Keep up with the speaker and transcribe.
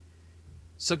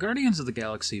So, Guardians of the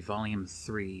Galaxy Volume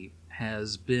 3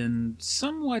 has been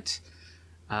somewhat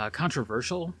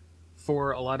controversial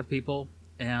for a lot of people,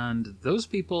 and those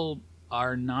people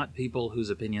are not people whose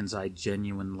opinions I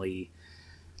genuinely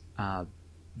uh,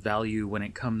 value when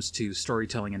it comes to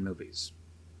storytelling in movies.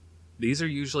 These are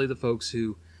usually the folks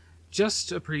who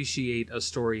just appreciate a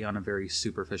story on a very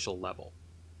superficial level.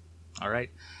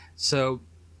 Alright? So,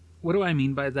 what do I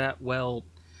mean by that? Well,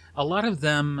 a lot of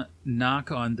them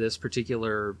knock on this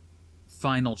particular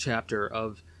final chapter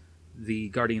of the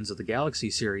Guardians of the Galaxy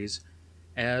series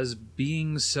as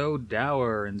being so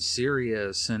dour and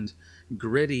serious and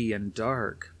gritty and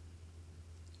dark.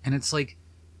 And it's like,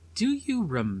 do you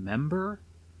remember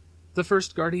the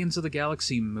first Guardians of the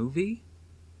Galaxy movie?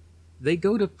 They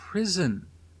go to prison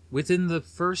within the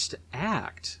first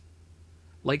act.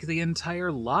 Like, the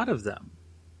entire lot of them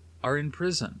are in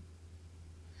prison.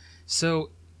 So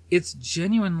it's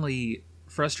genuinely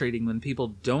frustrating when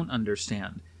people don't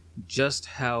understand just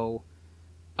how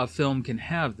a film can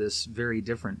have this very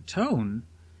different tone.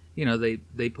 You know,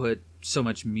 they put so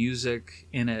much music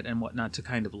in it and whatnot to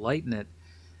kind of lighten it.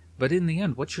 But in the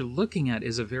end, what you're looking at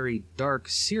is a very dark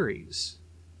series.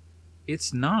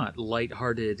 It's not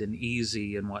lighthearted and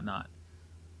easy and whatnot.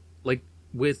 Like,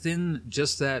 within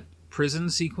just that prison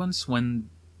sequence when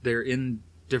they're in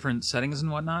different settings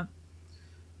and whatnot,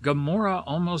 Gamora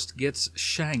almost gets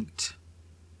shanked.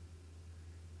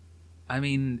 I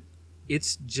mean,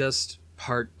 it's just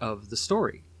part of the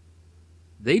story.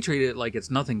 They treat it like it's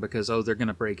nothing because, they're going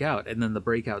to break out. And then the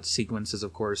breakout sequence is,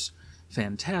 of course,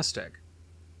 fantastic.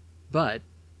 But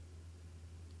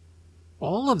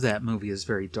all of that movie is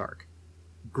very dark.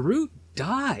 Groot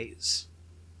dies.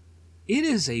 It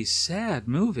is a sad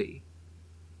movie.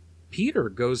 Peter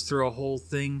goes through a whole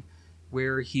thing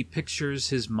where he pictures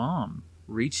his mom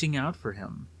reaching out for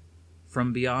him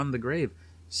from beyond the grave,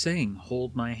 saying,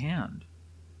 "Hold my hand."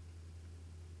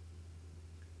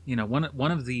 You know,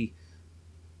 one of the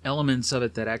elements of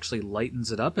it that actually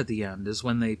lightens it up at the end is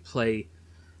when they play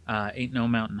Ain't No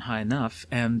Mountain High Enough,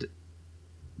 and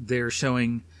they're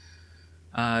showing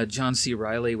John C.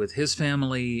 Reilly with his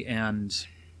family, and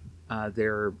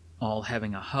they're all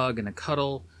having a hug and a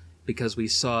cuddle because we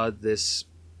saw this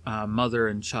mother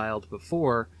and child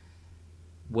before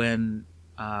when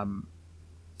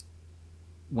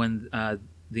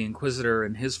the Inquisitor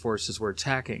and his forces were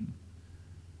attacking.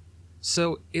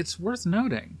 So it's worth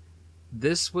noting,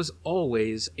 this was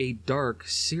always a dark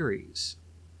series.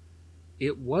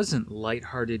 It wasn't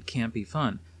lighthearted, campy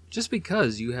fun. Just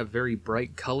because you have very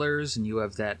bright colors and you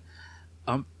have that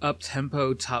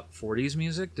up-tempo top 40s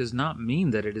music does not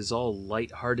mean that it is all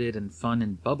lighthearted and fun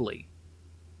and bubbly.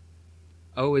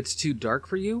 Oh, it's too dark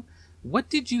for you? What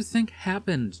did you think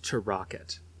happened to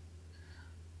Rocket?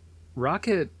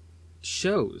 Rocket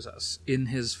shows us in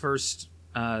his first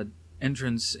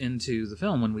entrance into the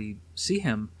film, when we see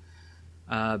him,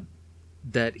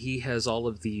 that he has all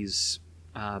of these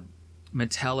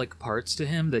metallic parts to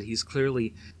him, that he's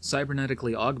clearly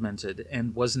cybernetically augmented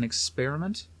and was an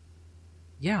experiment.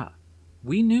 Yeah,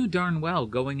 we knew darn well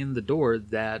going in the door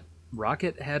that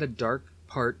Rocket had a dark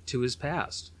part to his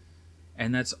past,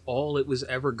 and that's all it was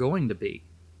ever going to be.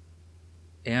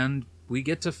 And we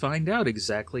get to find out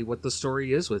exactly what the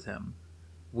story is with him.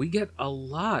 We get a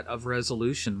lot of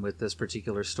resolution with this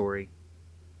particular story.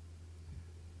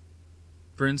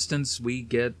 For instance, we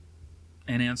get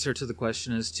an answer to the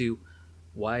question as to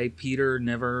why Peter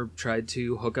never tried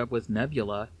to hook up with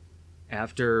Nebula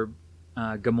after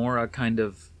Gamora kind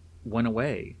of went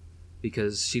away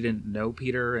because she didn't know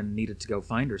Peter and needed to go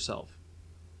find herself.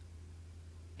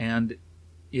 And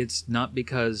it's not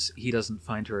because he doesn't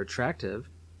find her attractive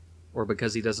or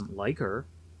because he doesn't like her,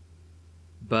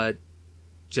 but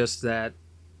just that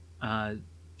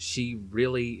she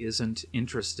really isn't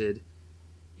interested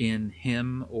in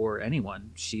him or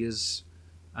anyone. She is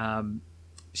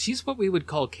she's what we would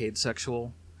call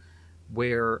cade-sexual,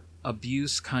 where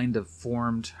abuse kind of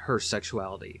formed her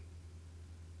sexuality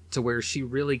to where she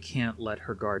really can't let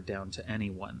her guard down to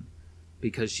anyone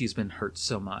because she's been hurt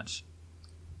so much.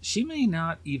 She may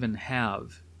not even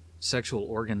have sexual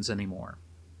organs anymore,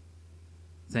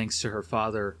 thanks to her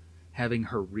father having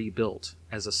her rebuilt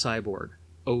as a cyborg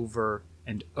over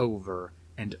and over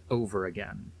and over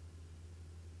again.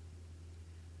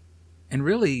 And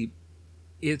really,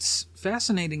 it's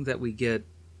fascinating that we get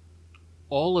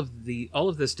all of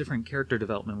this different character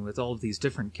development with all of these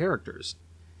different characters.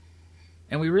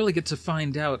 And we really get to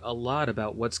find out a lot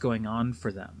about what's going on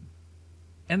for them.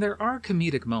 And there are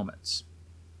comedic moments.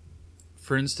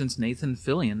 For instance, Nathan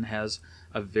Fillion has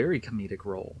a very comedic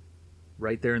role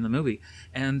right there in the movie,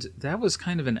 and that was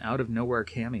kind of an out-of-nowhere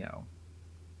cameo.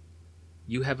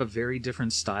 you have a very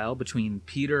different style between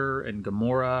Peter and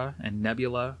Gamora and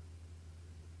Nebula,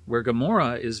 where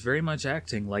Gamora is very much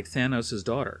acting like Thanos'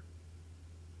 daughter,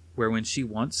 where when she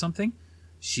wants something,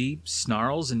 she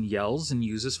snarls and yells and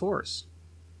uses force.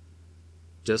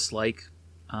 Just like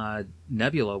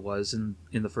Nebula was in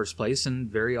the first place, and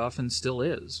very often still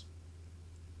is.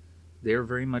 They're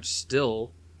very much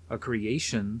still a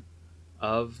creation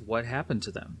of what happened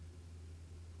to them.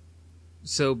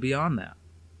 So beyond that,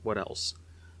 what else?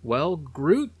 Well,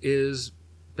 Groot is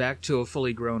back to a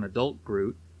fully grown adult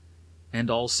Groot, and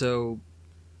also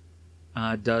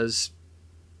does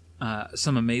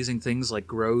some amazing things like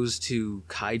grows to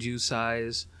kaiju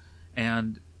size,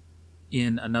 and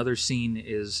in another scene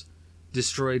is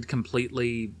destroyed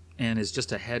completely and is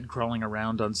just a head crawling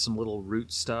around on some little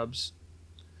root stubs.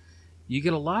 You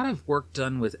get a lot of work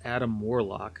done with Adam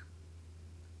Warlock,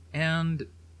 and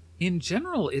in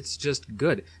general it's just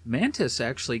good. Mantis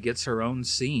actually gets her own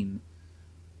scene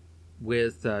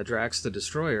with Drax the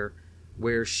Destroyer,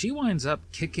 where she winds up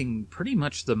kicking pretty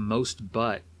much the most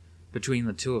butt between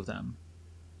the two of them.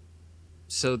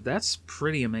 So that's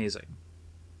pretty amazing.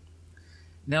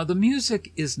 Now, the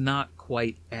music is not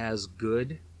quite as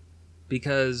good,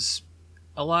 because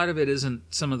a lot of it isn't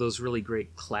some of those really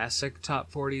great classic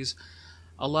top 40s.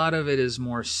 A lot of it is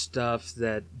more stuff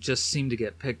that just seemed to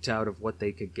get picked out of what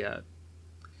they could get.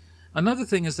 Another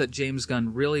thing is that James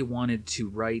Gunn really wanted to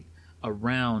write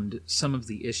around some of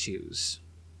the issues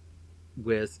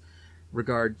with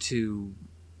regard to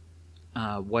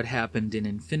what happened in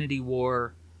Infinity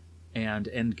War and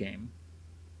Endgame,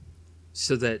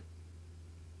 so that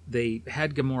they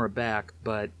had Gamora back,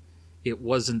 but it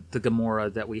wasn't the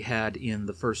Gamora that we had in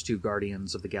the first two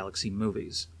Guardians of the Galaxy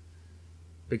movies.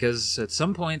 Because at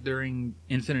some point during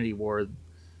Infinity War,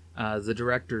 the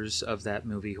directors of that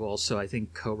movie, who also I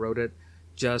think co-wrote it,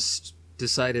 just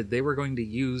decided they were going to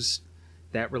use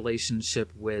that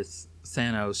relationship with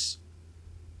Thanos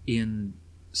in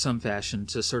some fashion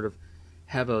to sort of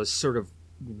have a sort of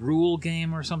rule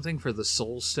game or something for the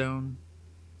Soul Stone.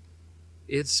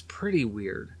 It's pretty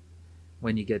weird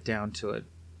when you get down to it.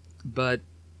 But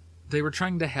they were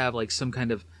trying to have like some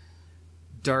kind of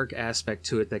dark aspect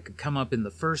to it that could come up in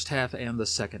the first half and the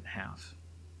second half.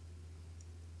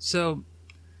 So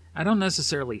I don't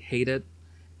necessarily hate it,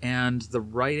 and the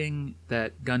writing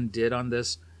that Gunn did on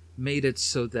this made it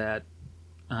so that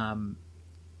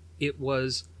it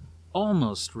was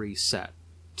almost reset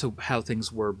to how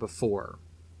things were before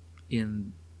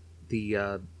in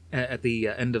the at the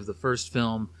end of the first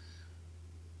film,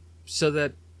 so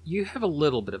that you have a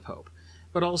little bit of hope.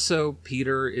 But also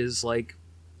Peter is like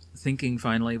thinking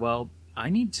finally, well, I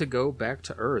need to go back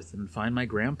to Earth and find my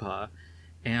grandpa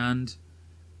and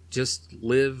just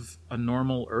live a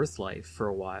normal Earth life for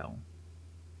a while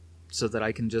so that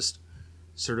I can just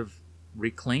sort of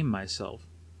reclaim myself.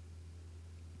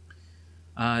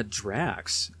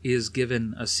 Drax is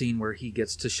given a scene where he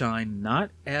gets to shine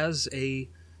not as a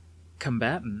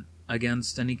combatant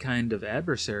against any kind of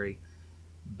adversary,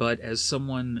 but as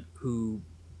someone who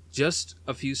just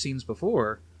a few scenes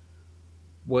before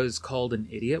was called an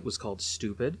idiot, was called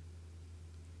stupid,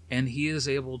 and he is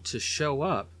able to show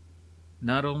up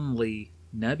not only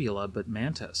Nebula but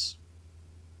Mantis.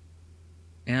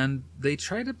 And they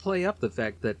try to play up the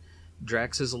fact that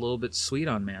Drax is a little bit sweet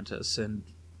on Mantis, and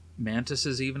Mantis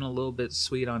is even a little bit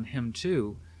sweet on him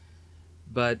too,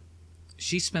 but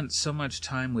she spent so much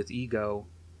time with Ego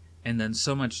and then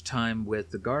so much time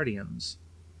with the Guardians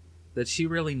that she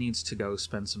really needs to go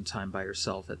spend some time by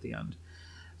herself at the end.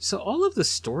 So all of the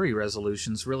story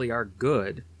resolutions really are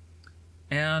good,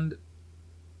 and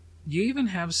you even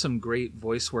have some great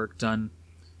voice work done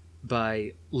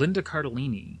by Linda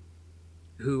Cardellini,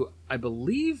 who I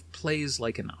believe plays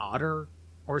like an otter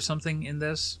or something in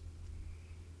this,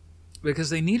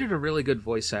 because they needed a really good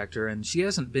voice actor, and she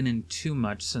hasn't been in too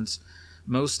much since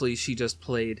mostly she just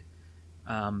played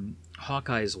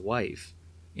Hawkeye's wife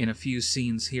in a few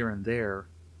scenes here and there.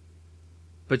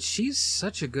 But she's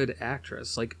such a good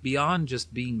actress. Like, beyond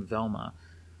just being Velma,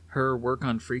 her work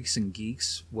on Freaks and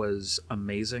Geeks was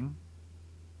amazing.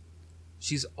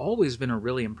 She's always been a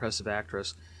really impressive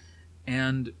actress,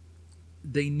 and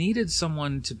they needed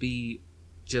someone to be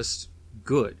just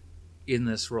good in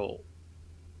this role.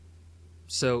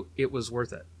 So it was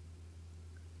worth it.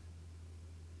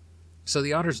 So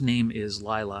the otter's name is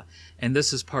Lila, and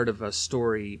this is part of a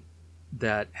story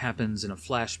that happens in a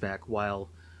flashback while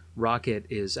Rocket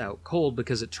is out cold,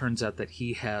 because it turns out that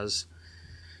he has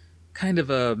kind of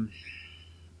a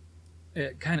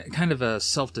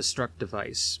self-destruct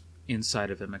device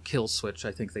inside of him, a kill switch,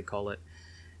 I think they call it.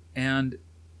 And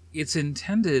it's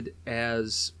intended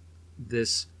as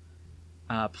this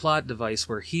plot device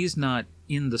where he's not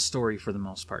in the story for the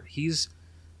most part. He's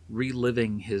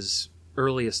reliving his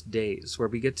earliest days, where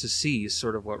we get to see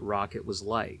sort of what Rocket was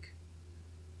like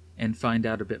and find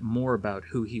out a bit more about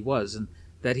who he was, and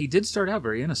that he did start out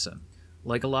very innocent,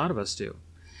 like a lot of us do.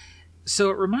 So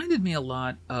it reminded me a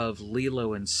lot of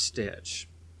Lilo and Stitch,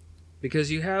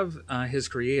 because you have his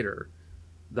creator,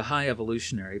 the High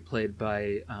Evolutionary, played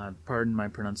by, pardon my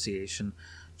pronunciation,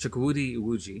 Chukwudi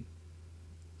Iwuji.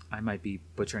 I might be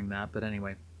butchering that, but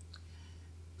anyway.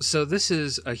 So this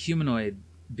is a humanoid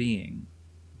being,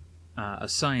 a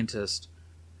scientist,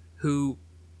 who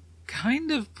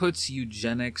kind of puts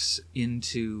eugenics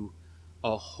into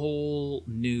a whole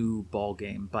new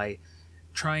ballgame by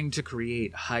trying to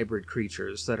create hybrid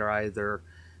creatures that are either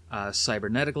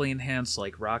cybernetically enhanced,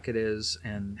 like Rocket is,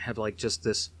 and have like just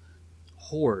this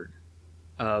horde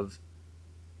of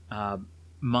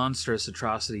monstrous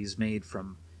atrocities made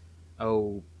from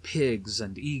pigs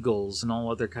and eagles and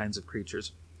all other kinds of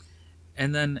creatures.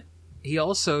 And then he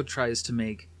also tries to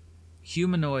make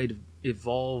humanoid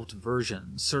evolved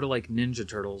versions, sort of like Ninja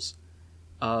Turtles,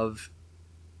 of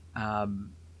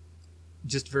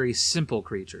just very simple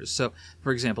creatures. So,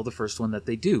 for example, the first one that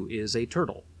they do is a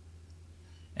turtle.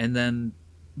 And then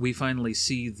we finally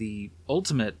see the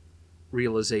ultimate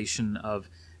realization of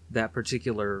that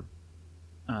particular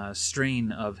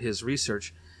strain of his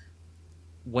research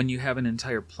when you have an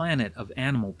entire planet of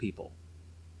animal people.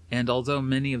 And although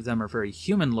many of them are very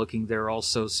human-looking, there are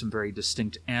also some very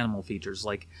distinct animal features.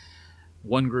 Like,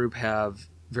 one group have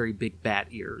very big bat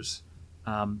ears.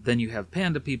 Then you have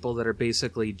panda people that are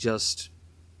basically just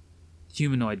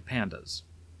humanoid pandas.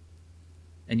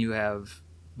 And you have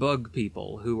bug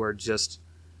people who are just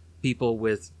people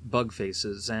with bug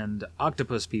faces, and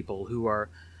octopus people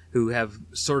who have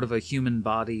sort of a human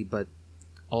body but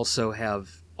also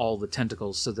have all the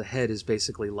tentacles, so the head is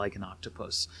basically like an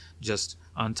octopus, just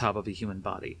on top of a human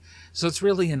body. So it's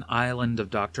really an Island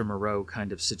of Dr. Moreau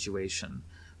kind of situation,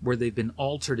 where they've been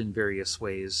altered in various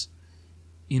ways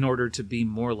in order to be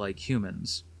more like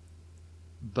humans,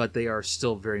 but they are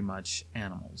still very much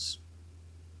animals.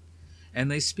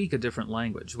 And they speak a different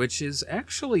language, which is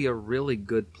actually a really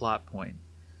good plot point.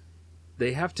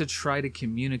 They have to try to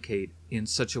communicate in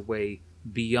such a way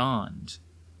beyond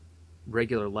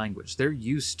regular language. They're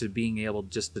used to being able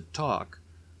just to talk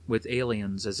with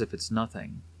aliens as if it's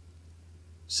nothing.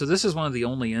 So this is one of the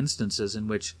only instances in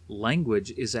which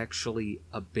language is actually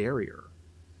a barrier,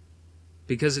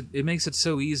 because it makes it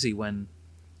so easy when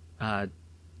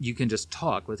you can just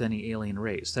talk with any alien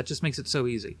race. That just makes it so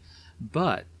easy.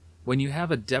 But when you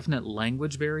have a definite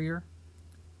language barrier,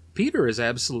 Peter is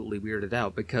absolutely weirded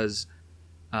out, because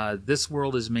this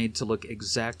world is made to look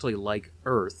exactly like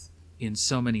Earth in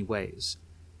so many ways.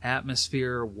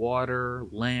 Atmosphere, water,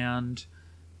 land,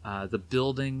 the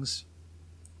buildings.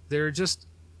 There are just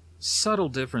subtle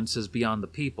differences beyond the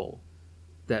people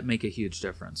that make a huge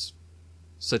difference.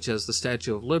 Such as the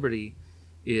Statue of Liberty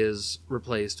is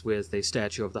replaced with a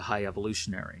statue of the High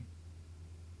Evolutionary.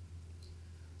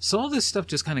 So all this stuff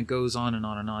just kind of goes on and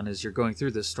on and on as you're going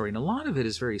through this story, and a lot of it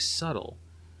is very subtle.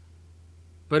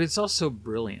 But it's also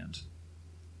brilliant.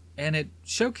 And it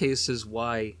showcases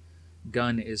why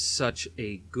Gunn is such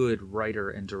a good writer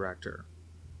and director.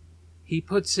 He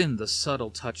puts in the subtle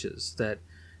touches that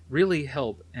really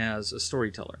help as a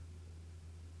storyteller.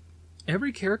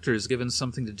 Every character is given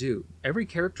something to do. Every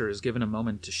character is given a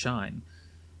moment to shine.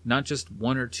 Not just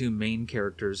one or two main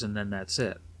characters and then that's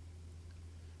it.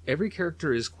 Every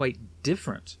character is quite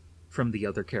different from the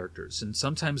other characters, and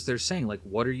sometimes they're saying, like,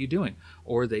 what are you doing?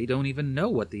 Or they don't even know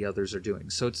what the others are doing,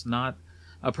 so it's not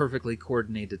a perfectly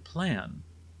coordinated plan.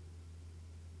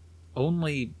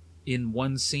 Only in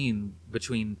one scene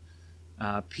between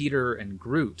Peter and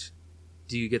Groot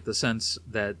do you get the sense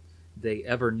that they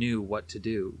ever knew what to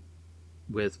do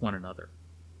with one another.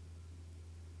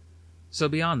 So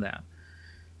beyond that,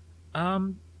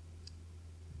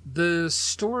 the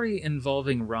story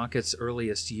involving Rocket's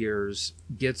earliest years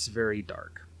gets very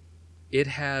dark. It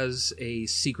has a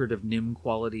Secret of Nim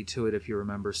quality to it, if you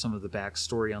remember some of the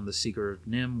backstory on the Secret of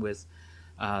Nim with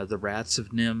the rats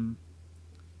of Nim,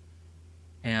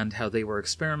 and how they were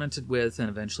experimented with and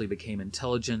eventually became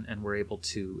intelligent and were able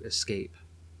to escape.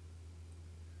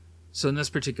 So in this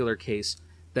particular case,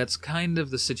 that's kind of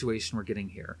the situation we're getting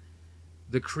here.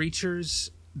 The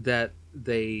creatures that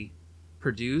they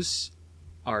produce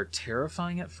are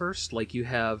terrifying at first. Like, you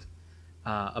have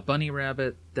a bunny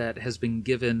rabbit that has been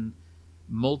given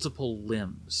multiple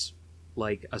limbs,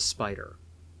 like a spider.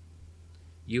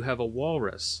 You have a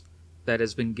walrus that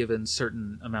has been given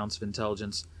certain amounts of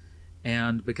intelligence,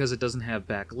 and because it doesn't have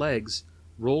back legs,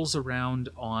 rolls around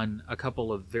on a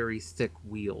couple of very thick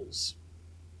wheels.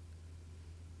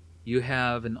 You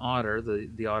have an otter,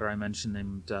 the otter I mentioned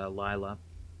named Lila,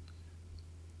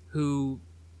 who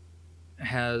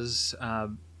has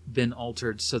been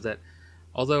altered so that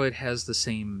although it has the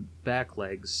same back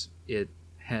legs, it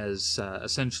has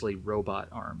essentially robot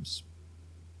arms.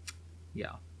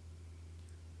 Yeah.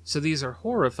 So these are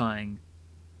horrifying,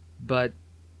 but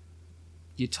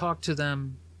you talk to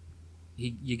them,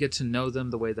 you get to know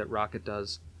them the way that Rocket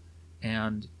does,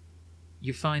 and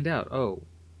you find out, oh,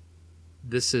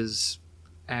 this is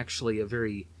actually a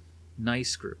very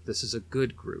nice group. This is a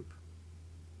good group,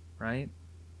 right?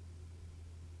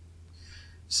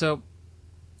 So,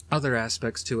 other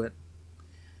aspects to it.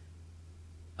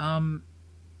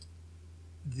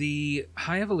 The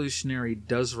High Evolutionary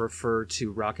does refer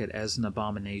to Rocket as an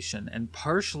abomination, and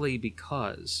partially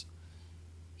because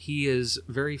he is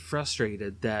very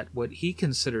frustrated that what he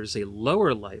considers a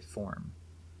lower life form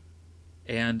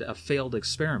and a failed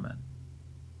experiment,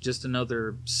 just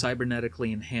another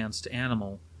cybernetically enhanced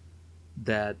animal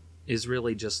that is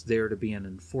really just there to be an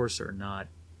enforcer, not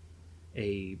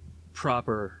a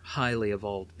proper, highly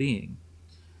evolved being,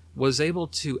 was able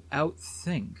to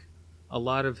outthink a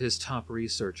lot of his top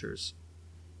researchers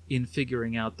in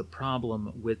figuring out the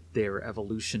problem with their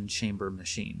evolution chamber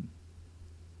machine.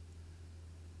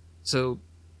 So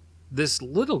this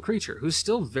little creature, who's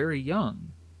still very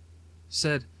young,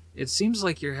 said, it seems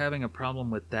like you're having a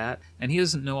problem with that, and he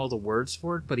doesn't know all the words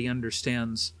for it, but he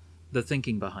understands the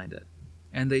thinking behind it.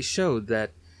 And they showed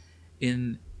that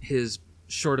in his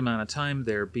short amount of time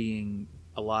there being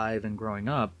alive and growing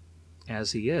up,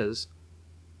 as he is,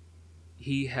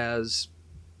 he has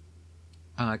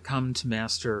come to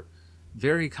master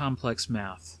very complex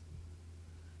math.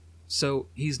 So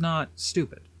he's not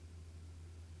stupid.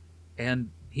 And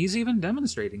he's even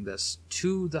demonstrating this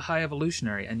to the High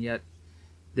Evolutionary, and yet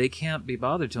they can't be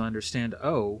bothered to understand,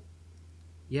 oh,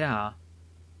 yeah,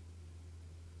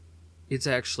 it's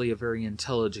actually a very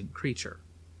intelligent creature.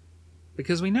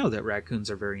 Because we know that raccoons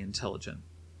are very intelligent,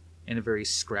 in a very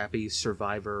scrappy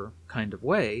survivor kind of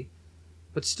way,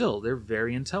 but still, they're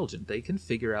very intelligent. They can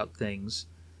figure out things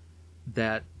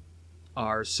that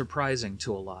are surprising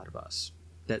to a lot of us,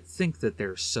 that think that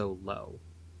they're so low.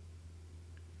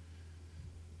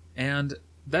 And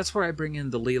that's where I bring in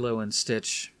the Lilo and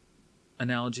Stitch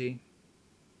analogy,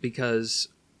 because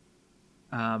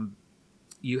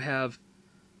you have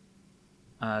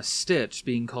Stitch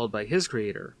being called by his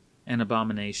creator an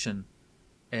abomination,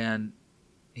 and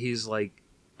he's like,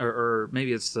 or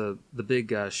maybe it's the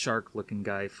big shark-looking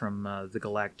guy from the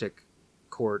Galactic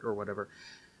Court or whatever.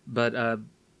 But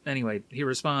anyway, he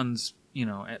responds,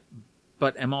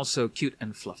 but am also cute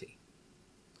and fluffy.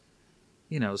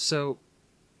 So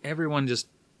everyone just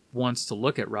wants to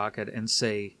look at Rocket and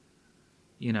say,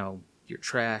 you're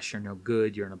trash, you're no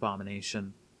good, you're an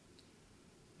abomination.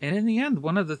 And in the end,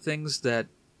 one of the things that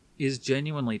is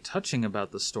genuinely touching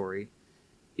about the story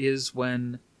is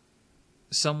when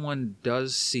someone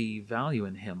does see value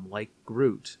in him, like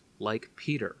Groot, like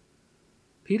Peter.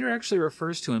 Peter actually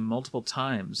refers to him multiple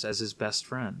times as his best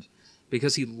friend,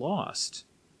 because he lost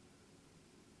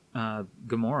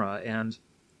Gamora, and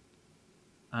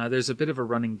there's a bit of a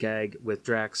running gag with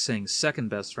Drax saying second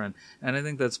best friend, and I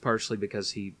think that's partially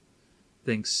because he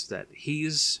thinks that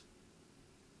he's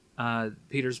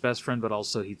Peter's best friend, but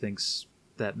also he thinks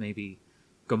that maybe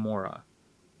Gamora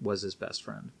was his best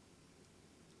friend.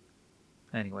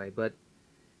 Anyway, but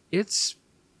it's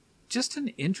just an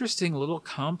interesting little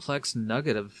complex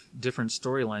nugget of different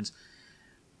storylines.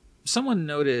 Someone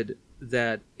noted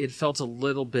that it felt a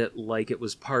little bit like it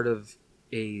was part of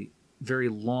a very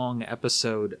long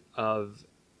episode of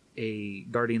a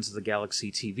Guardians of the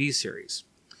Galaxy TV series.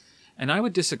 And I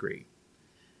would disagree.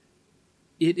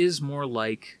 It is more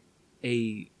like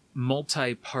a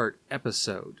multi-part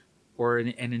episode or an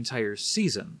entire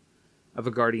season of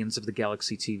a Guardians of the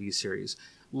Galaxy TV series,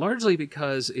 largely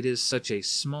because it is such a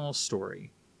small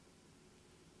story,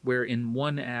 where in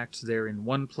one act they're in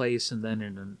one place, and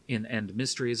then in End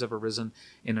mysteries have arisen.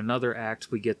 In another act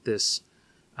we get this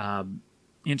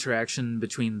interaction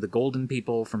between the Golden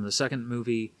People from the second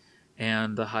movie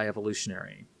and the High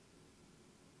Evolutionary.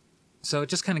 So it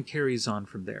just kind of carries on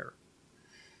from there.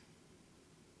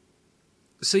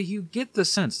 So you get the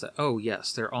sense that, oh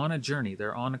yes, they're on a journey,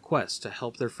 they're on a quest to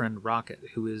help their friend Rocket,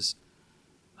 who is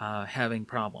having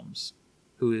problems,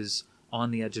 who is on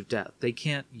the edge of death. They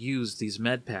can't use these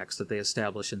med packs that they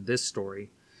establish in this story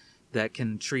that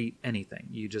can treat anything.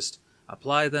 You just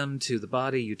apply them to the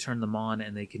body, you turn them on,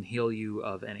 and they can heal you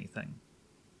of anything.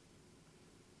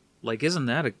 Like, isn't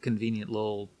that a convenient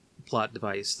little plot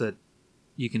device that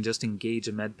you can just engage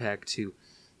a med pack to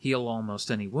heal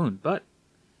almost any wound. But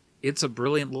it's a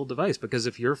brilliant little device, because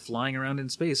if you're flying around in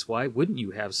space, why wouldn't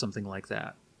you have something like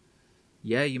that?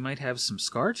 Yeah, you might have some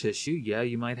scar tissue. Yeah,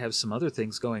 you might have some other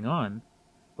things going on.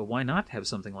 But why not have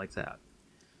something like that?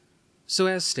 So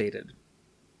as stated,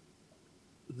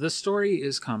 the story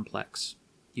is complex.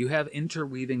 You have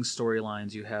interweaving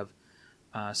storylines. You have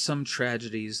some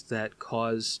tragedies that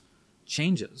cause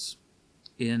changes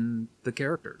in the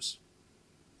characters.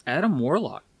 Adam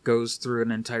Warlock goes through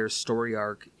an entire story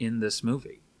arc in this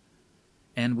movie,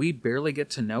 and we barely get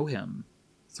to know him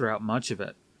throughout much of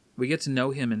it. We get to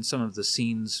know him in some of the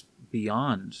scenes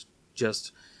beyond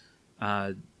just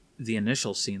the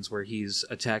initial scenes where he's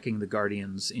attacking the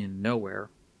Guardians in Nowhere.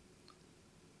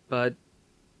 But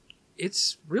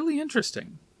it's really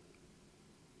interesting,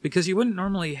 because you wouldn't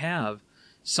normally have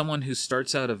someone who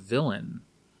starts out a villain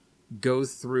go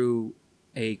through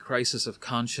a crisis of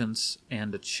conscience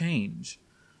and a change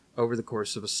over the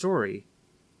course of a story,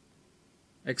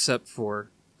 except for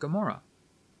Gamora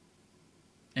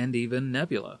and even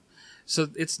Nebula. So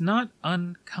it's not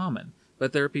uncommon,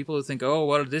 but there are people who think, oh,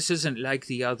 well, this isn't like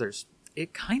the others.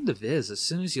 It kind of is, as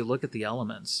soon as you look at the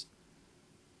elements.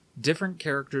 Different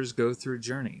characters go through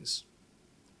journeys.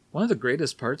 One of the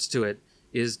greatest parts to it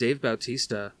is Dave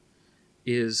Bautista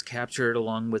is captured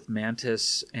along with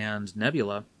Mantis and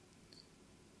Nebula,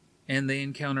 and they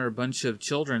encounter a bunch of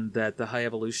children that the High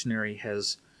Evolutionary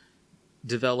has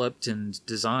developed and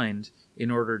designed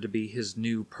in order to be his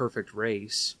new perfect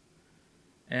race.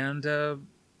 And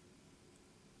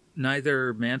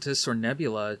neither Mantis or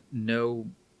Nebula know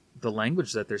the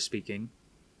language that they're speaking.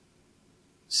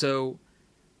 So,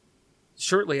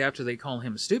 shortly after they call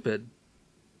him stupid,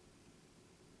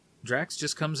 Drax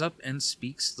just comes up and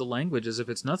speaks the language as if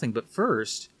it's nothing. But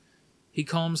first, he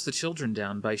calms the children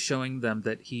down by showing them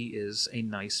that he is a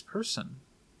nice person.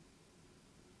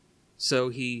 So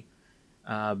he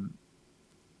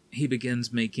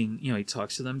begins making, he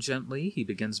talks to them gently. He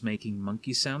begins making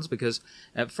monkey sounds, because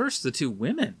at first the two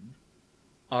women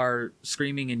are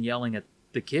screaming and yelling at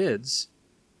the kids,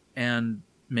 and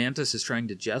Mantis is trying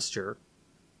to gesture,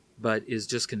 but is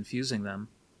just confusing them.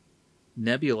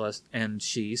 Nebula and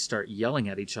she start yelling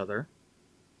at each other.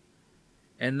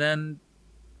 And then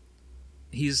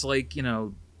he's like,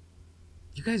 you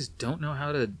guys don't know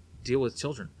how to deal with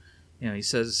children. He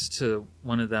says to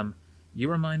one of them, you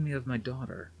remind me of my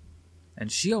daughter.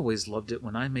 And she always loved it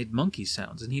when I made monkey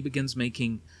sounds. And he begins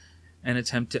making an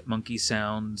attempt at monkey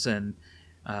sounds and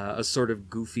a sort of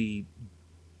goofy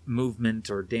movement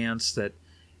or dance that,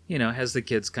 has the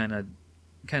kids kind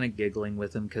of giggling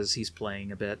with him because he's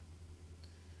playing a bit.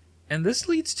 And this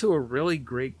leads to a really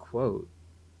great quote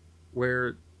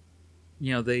where,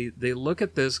 they look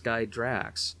at this guy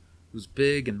Drax, who's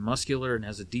big and muscular and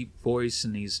has a deep voice,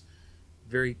 and he's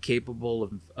very capable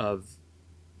of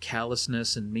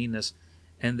callousness and meanness,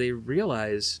 and they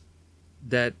realize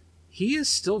that he is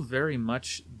still very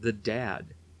much the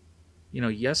dad.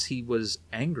 Yes, he was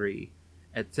angry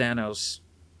at Thanos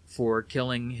for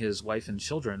killing his wife and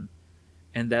children,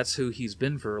 and that's who he's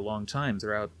been for a long time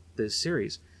throughout this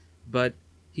series. But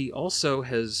he also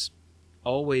has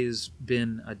always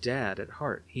been a dad at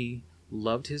heart. He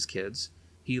loved his kids.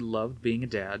 He loved being a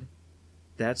dad.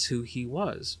 That's who he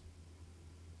was.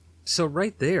 So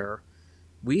right there,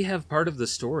 we have part of the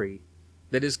story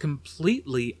that is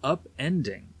completely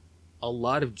upending a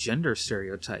lot of gender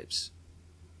stereotypes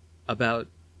about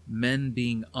men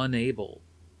being unable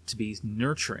to be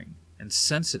nurturing and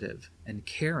sensitive and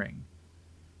caring,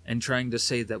 and trying to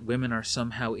say that women are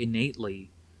somehow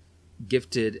innately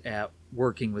gifted at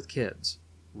working with kids.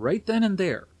 Right then and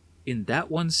there, in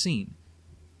that one scene,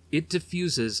 it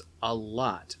diffuses a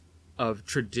lot of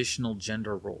traditional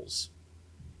gender roles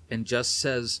and just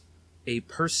says a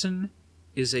person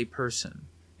is a person.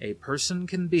 A person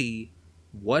can be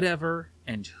whatever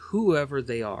and whoever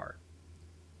they are.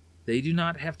 They do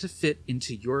not have to fit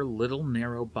into your little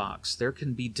narrow box. There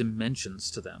can be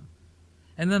dimensions to them.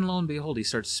 And then lo and behold, he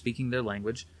starts speaking their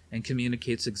language and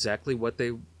communicates exactly what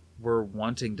they were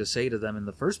wanting to say to them in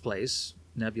the first place,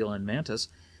 Nebula and Mantis,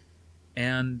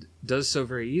 and does so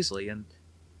very easily. And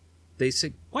they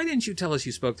say, why didn't you tell us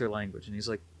you spoke their language? And he's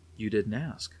like, you didn't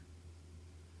ask.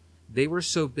 They were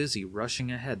so busy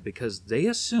rushing ahead because they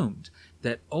assumed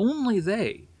that only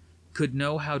they could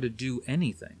know how to do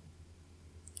anything.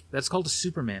 That's called a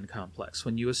Superman complex,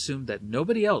 when you assume that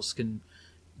nobody else can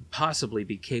possibly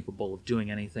be capable of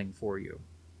doing anything for you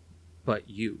but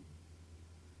you.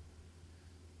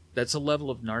 That's a level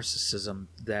of narcissism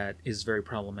that is very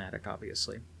problematic,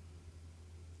 obviously.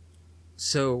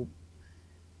 So,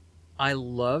 I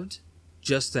loved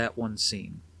just that one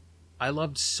scene. I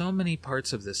loved so many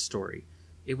parts of this story.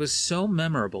 It was so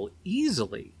memorable,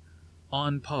 easily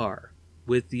on par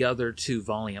with the other 2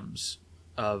 volumes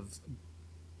of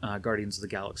Guardians of the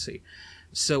Galaxy.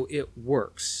 So it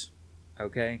works,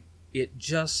 okay? It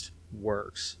just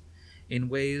works in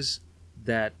ways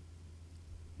that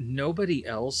nobody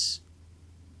else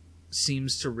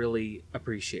seems to really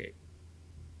appreciate.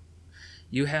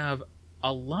 You have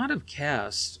a lot of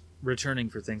cast returning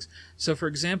for things. So, for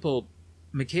example,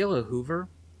 Michaela Hoover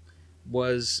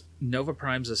was Nova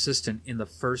Prime's assistant in the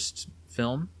first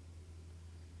film,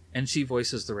 and she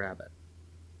voices the Rabbit.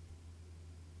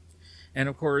 And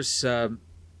of course, the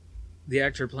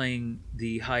actor playing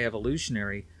the High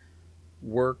Evolutionary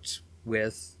worked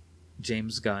with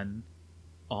James Gunn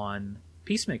on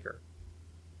Peacemaker.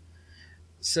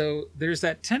 So there's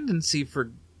that tendency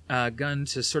for Gunn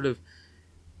to sort of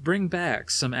bring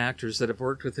back some actors that have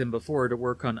worked with him before to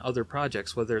work on other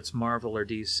projects, whether it's Marvel or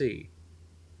DC.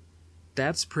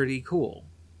 That's pretty cool.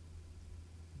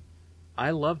 I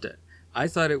loved it. I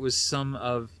thought it was some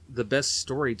of the best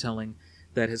storytelling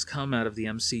that has come out of the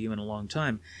MCU in a long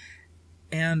time.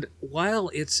 And while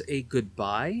it's a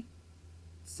goodbye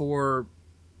for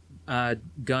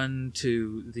Gunn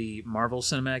to the Marvel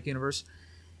Cinematic Universe,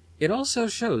 it also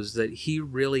shows that he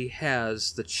really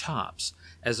has the chops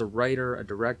as a writer, a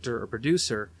director, a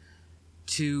producer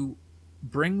to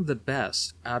bring the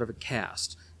best out of a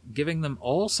cast, giving them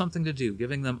all something to do,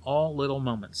 giving them all little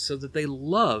moments so that they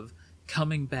love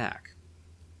coming back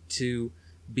to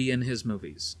be in his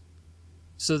movies,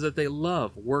 so that they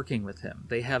love working with him.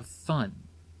 They have fun.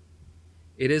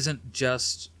 It isn't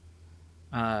just,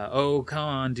 oh, come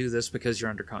on, do this because you're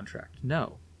under contract.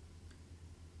 No.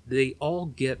 They all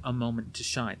get a moment to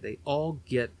shine. They all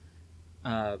get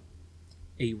a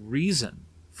reason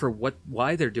for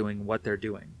why they're doing what they're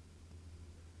doing.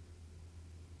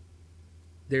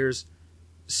 There's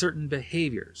certain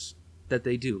behaviors that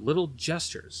they do, little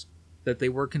gestures that they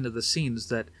work into the scenes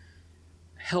that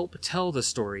help tell the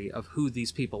story of who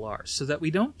these people are, so that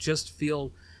we don't just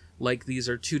feel like these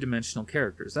are two-dimensional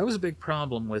characters. That was a big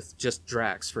problem with just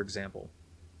Drax, for example.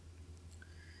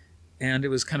 And it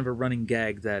was kind of a running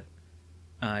gag that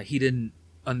he didn't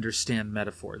understand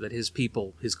metaphor, that his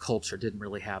people, his culture, didn't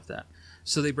really have that.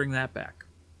 So they bring that back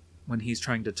when he's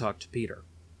trying to talk to Peter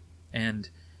and,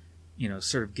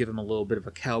 sort of give him a little bit of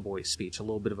a cowboy speech, a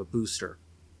little bit of a booster.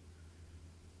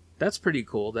 That's pretty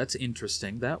cool. That's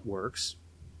interesting. That works.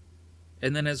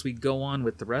 And then as we go on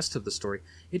with the rest of the story,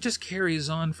 it just carries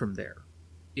on from there.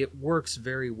 It works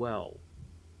very well.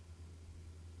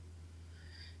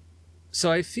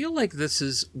 So I feel like this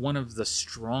is one of the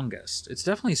strongest. It's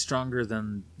definitely stronger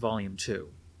than Volume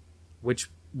 2, which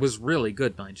was really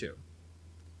good, mind you.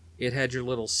 It had your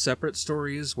little separate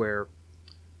stories where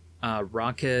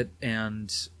Rocket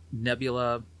and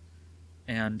Nebula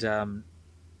and the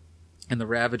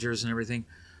Ravagers and everything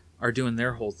are doing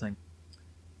their whole thing.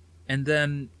 And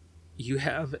then you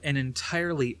have an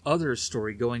entirely other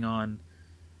story going on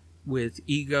with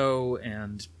Ego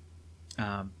and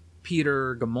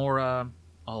Peter, Gamora,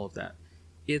 all of that.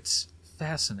 It's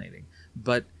fascinating.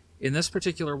 But in this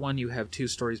particular one, you have 2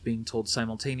 stories being told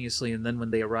simultaneously, and then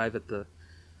when they arrive at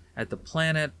the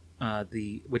planet,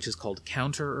 which is called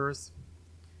Counter-Earth,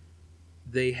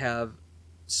 they have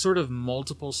sort of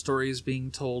multiple stories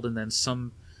being told, and then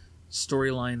some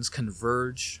storylines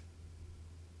converge.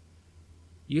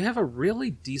 You have a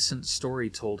really decent story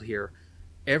told here.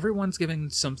 Everyone's giving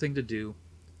something to do.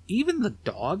 Even the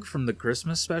dog from the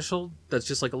Christmas special, that's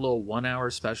just like a little 1-hour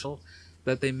special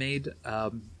that they made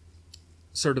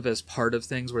sort of as part of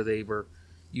things where they were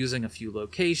using a few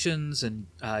locations and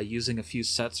using a few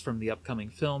sets from the upcoming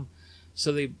film.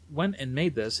 So they went and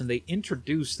made this, and they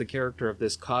introduced the character of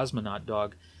this cosmonaut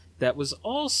dog that was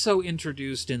also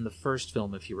introduced in the first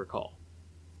film, if you recall.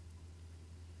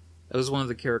 That was one of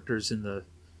the characters in the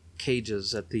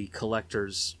cages at the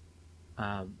collector's,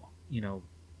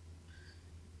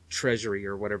 treasury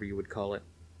or whatever you would call it.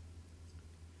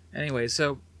 Anyway,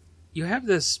 so you have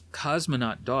this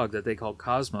cosmonaut dog that they call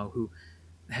Cosmo, who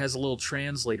has a little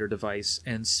translator device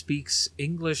and speaks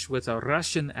English with a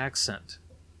Russian accent.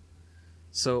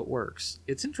 So it works.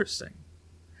 It's interesting.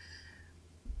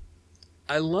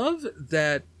 I love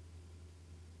that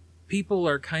people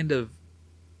are kind of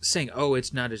saying, oh,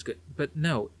 it's not as good. But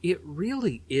no, it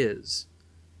really is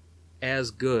as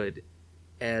good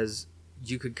as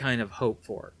you could kind of hope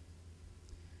for.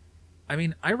 I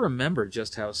mean, I remember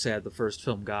just how sad the first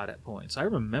film got at points. I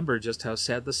remember just how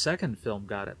sad the second film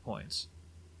got at points.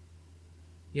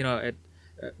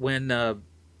 When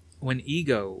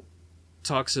Ego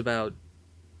talks about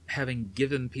having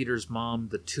given Peter's mom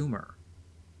the tumor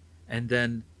and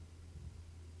then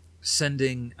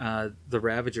sending the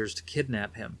Ravagers to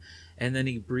kidnap him. And then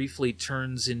he briefly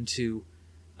turns into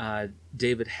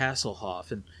David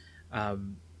Hasselhoff. And,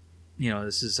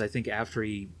 this is, I think, after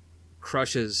he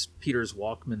crushes Peter's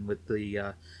Walkman with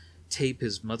the tape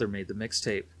his mother made, the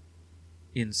mixtape,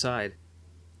 inside.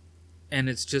 And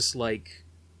it's just like,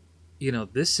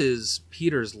 this is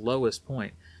Peter's lowest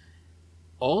point.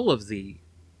 All of the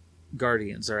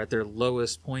Guardians are at their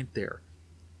lowest point there.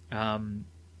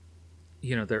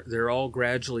 They're all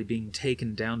gradually being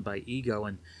taken down by ego,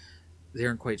 and they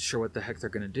aren't quite sure what the heck they're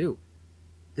going to do.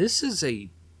 This is a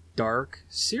dark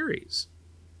series.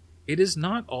 It is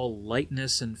not all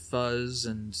lightness and fuzz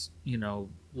and,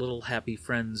 little happy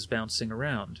friends bouncing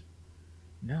around.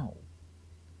 No.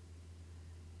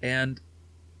 And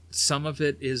some of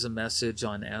it is a message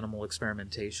on animal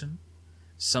experimentation.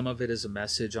 Some of it is a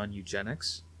message on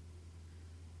eugenics.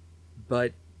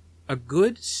 But a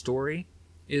good story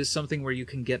is something where you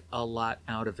can get a lot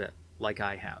out of it, like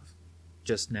I have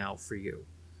just now for you.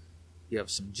 You have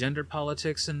some gender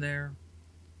politics in there.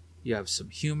 You have some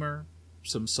humor,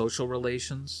 some social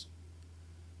relations.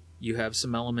 You have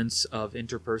some elements of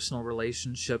interpersonal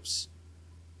relationships,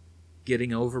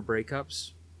 getting over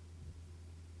breakups.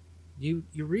 You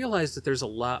realize that there's a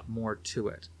lot more to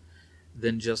it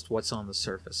than just what's on the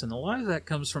surface. And a lot of that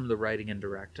comes from the writing and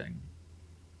directing.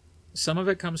 Some of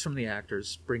it comes from the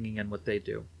actors bringing in what they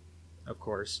do, of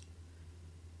course.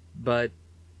 But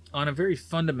on a very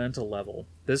fundamental level,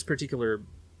 this particular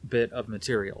bit of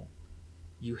material,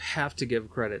 you have to give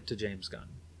credit to James Gunn,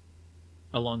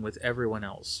 along with everyone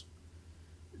else.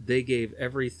 They gave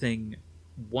everything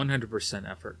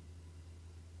 100% effort.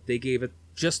 They gave it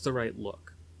just the right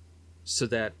look, so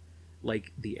that,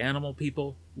 like, the animal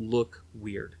people look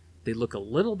weird. They look a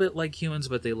little bit like humans,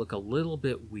 but they look a little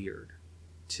bit weird,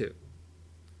 too.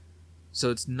 So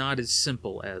it's not as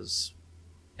simple as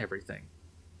everything.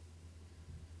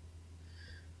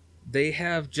 They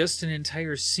have just an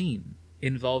entire scene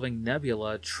involving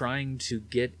Nebula trying to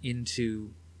get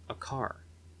into a car,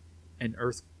 an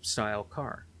Earth-style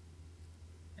car,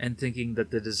 and thinking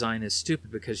that the design is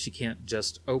stupid because she can't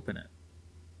just open it,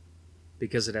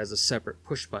 because it has a separate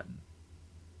push button.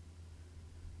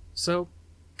 So,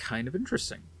 kind of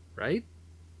interesting, right?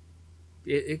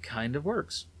 It kind of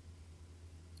works.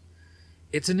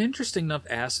 It's an interesting enough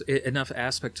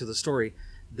aspect to the story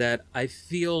that I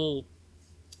feel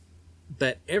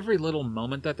that every little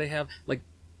moment that they have, like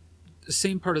the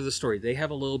same part of the story, they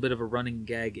have a little bit of a running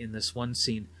gag in this one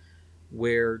scene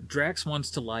where Drax wants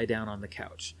to lie down on the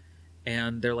couch.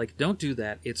 And they're like, don't do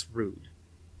that, it's rude.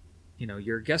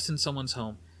 You're a guest in someone's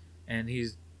home, and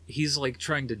he's like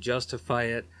trying to justify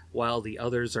it while the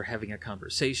others are having a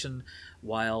conversation,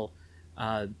 while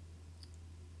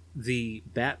the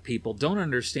Bat people don't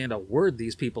understand a word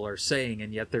these people are saying,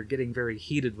 and yet they're getting very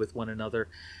heated with one another,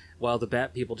 while the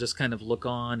Bat people just kind of look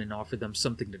on and offer them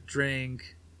something to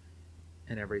drink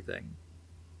and everything.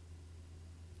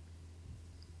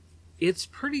 It's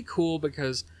pretty cool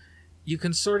because you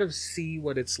can sort of see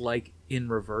what it's like in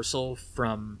reversal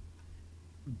from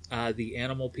the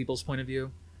animal people's point of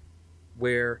view,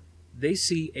 where they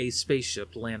see a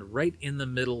spaceship land right in the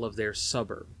middle of their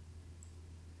suburb,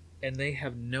 and they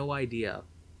have no idea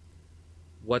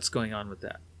what's going on with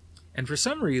that. And for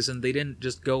some reason, they didn't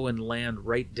just go and land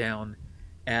right down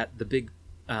at the big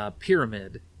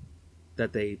pyramid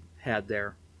that they had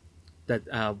there,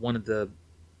 that one of the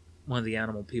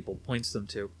animal people points them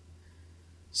to.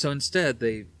 So instead,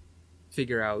 they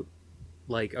figure out,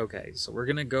 like, okay, so we're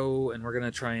gonna go and we're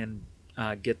gonna try and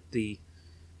get the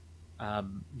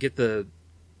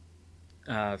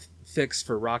fix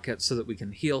for Rocket so that we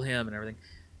can heal him and everything.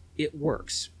 It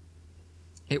works.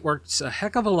 It works a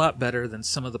heck of a lot better than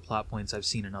some of the plot points I've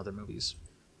seen in other movies.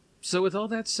 So with all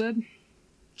that said,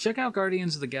 check out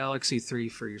Guardians of the Galaxy 3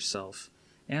 for yourself,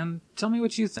 and tell me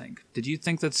what you think. Did you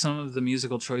think that some of the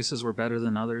musical choices were better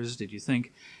than others? Did you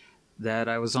think that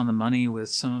I was on the money with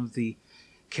some of the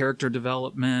character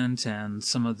development and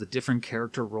some of the different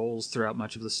character roles throughout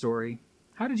much of the story?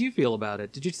 How did you feel about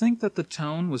it? Did you think that the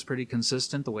tone was pretty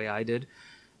consistent the way I did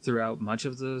throughout much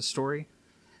of the story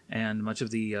and much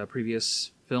of the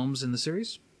previous films in the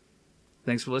series?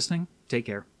 Thanks for listening. Take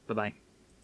care. Bye-bye.